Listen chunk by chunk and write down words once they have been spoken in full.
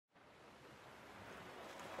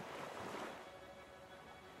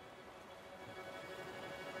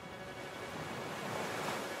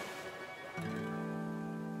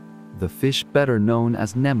The fish better known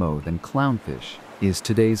as Nemo than clownfish is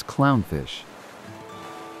today's clownfish.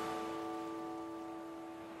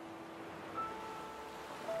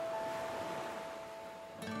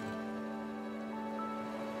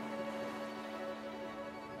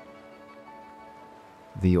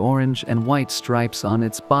 The orange and white stripes on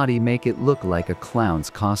its body make it look like a clown's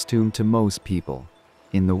costume to most people.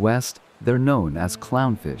 In the West, they're known as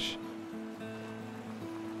clownfish.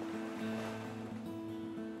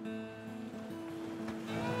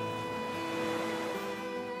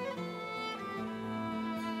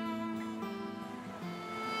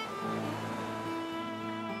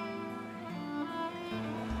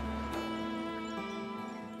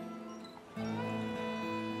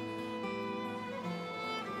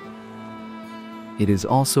 It is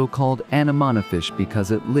also called anemonefish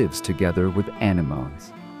because it lives together with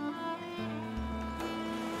anemones.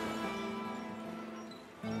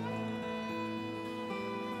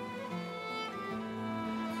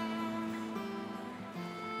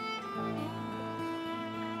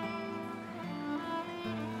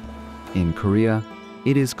 In Korea,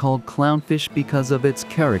 it is called clownfish because of its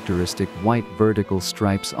characteristic white vertical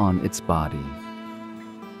stripes on its body.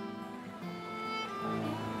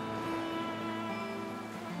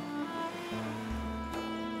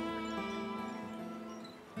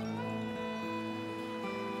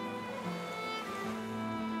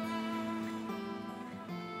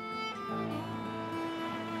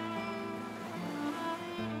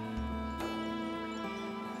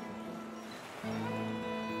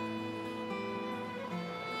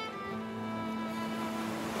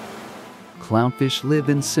 Clownfish live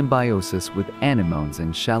in symbiosis with anemones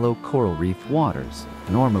in shallow coral reef waters.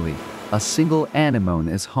 Normally, a single anemone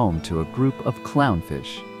is home to a group of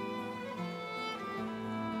clownfish.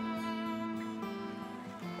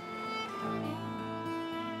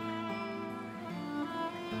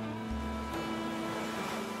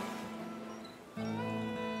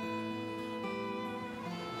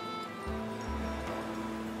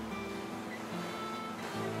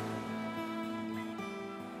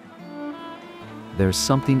 There's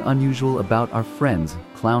something unusual about our friends.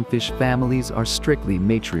 Clownfish families are strictly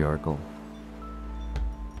matriarchal.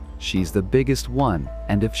 She's the biggest one,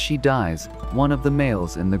 and if she dies, one of the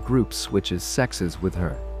males in the group switches sexes with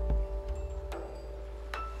her.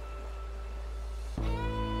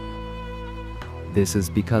 This is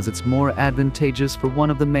because it's more advantageous for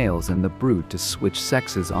one of the males in the brood to switch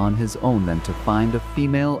sexes on his own than to find a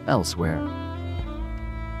female elsewhere.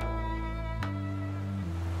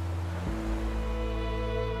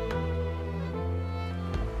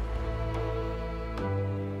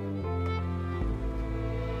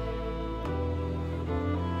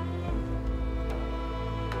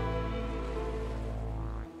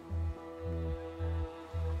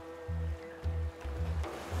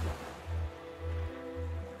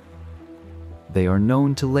 They are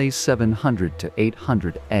known to lay 700 to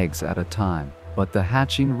 800 eggs at a time, but the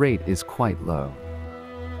hatching rate is quite low.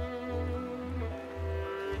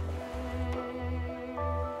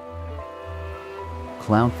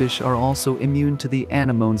 Clownfish are also immune to the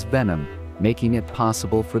anemone's venom, making it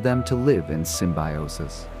possible for them to live in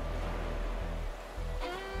symbiosis.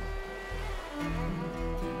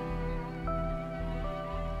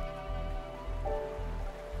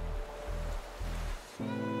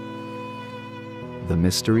 The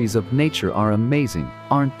mysteries of nature are amazing,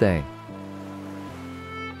 aren't they?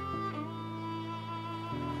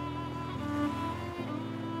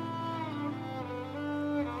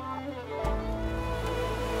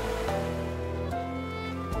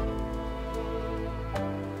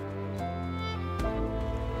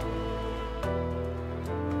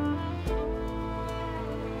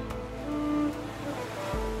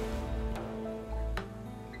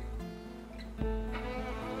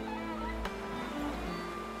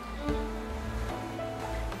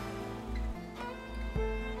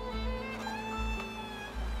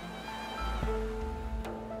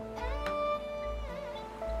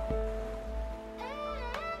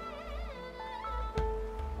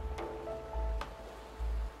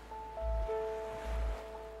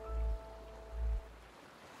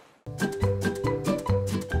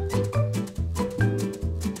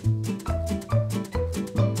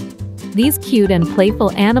 These cute and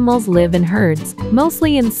playful animals live in herds,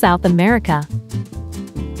 mostly in South America.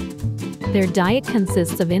 Their diet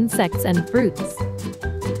consists of insects and fruits.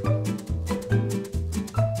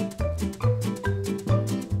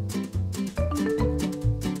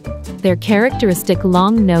 Their characteristic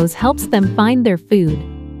long nose helps them find their food.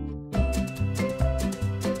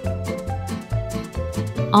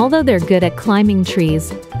 Although they're good at climbing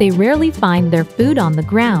trees, they rarely find their food on the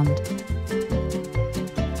ground.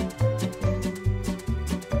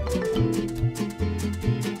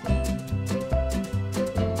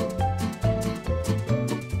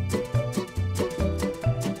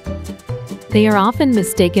 They are often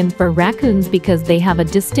mistaken for raccoons because they have a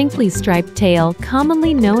distinctly striped tail,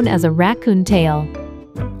 commonly known as a raccoon tail.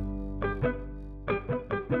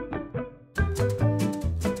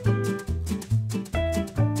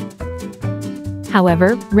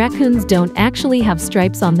 However, raccoons don't actually have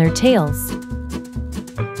stripes on their tails.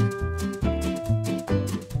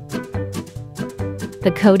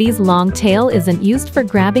 The coati's long tail isn't used for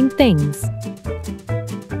grabbing things.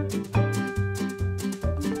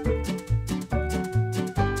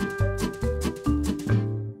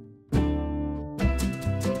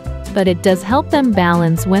 But it does help them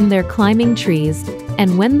balance when they're climbing trees,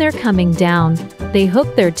 and when they're coming down, they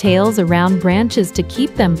hook their tails around branches to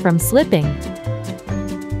keep them from slipping.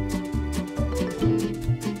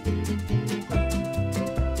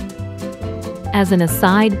 As an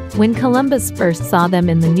aside, when Columbus first saw them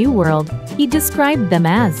in the New World, he described them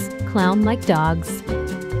as clown-like dogs.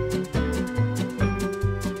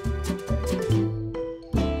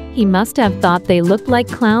 He must have thought they looked like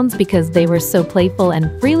clowns because they were so playful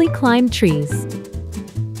and freely climbed trees.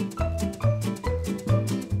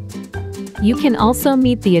 You can also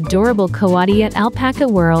meet the adorable Coati at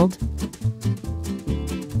Alpacaworld.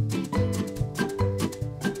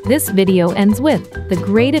 This video ends with the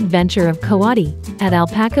great adventure of Coati at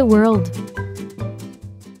Alpacaworld.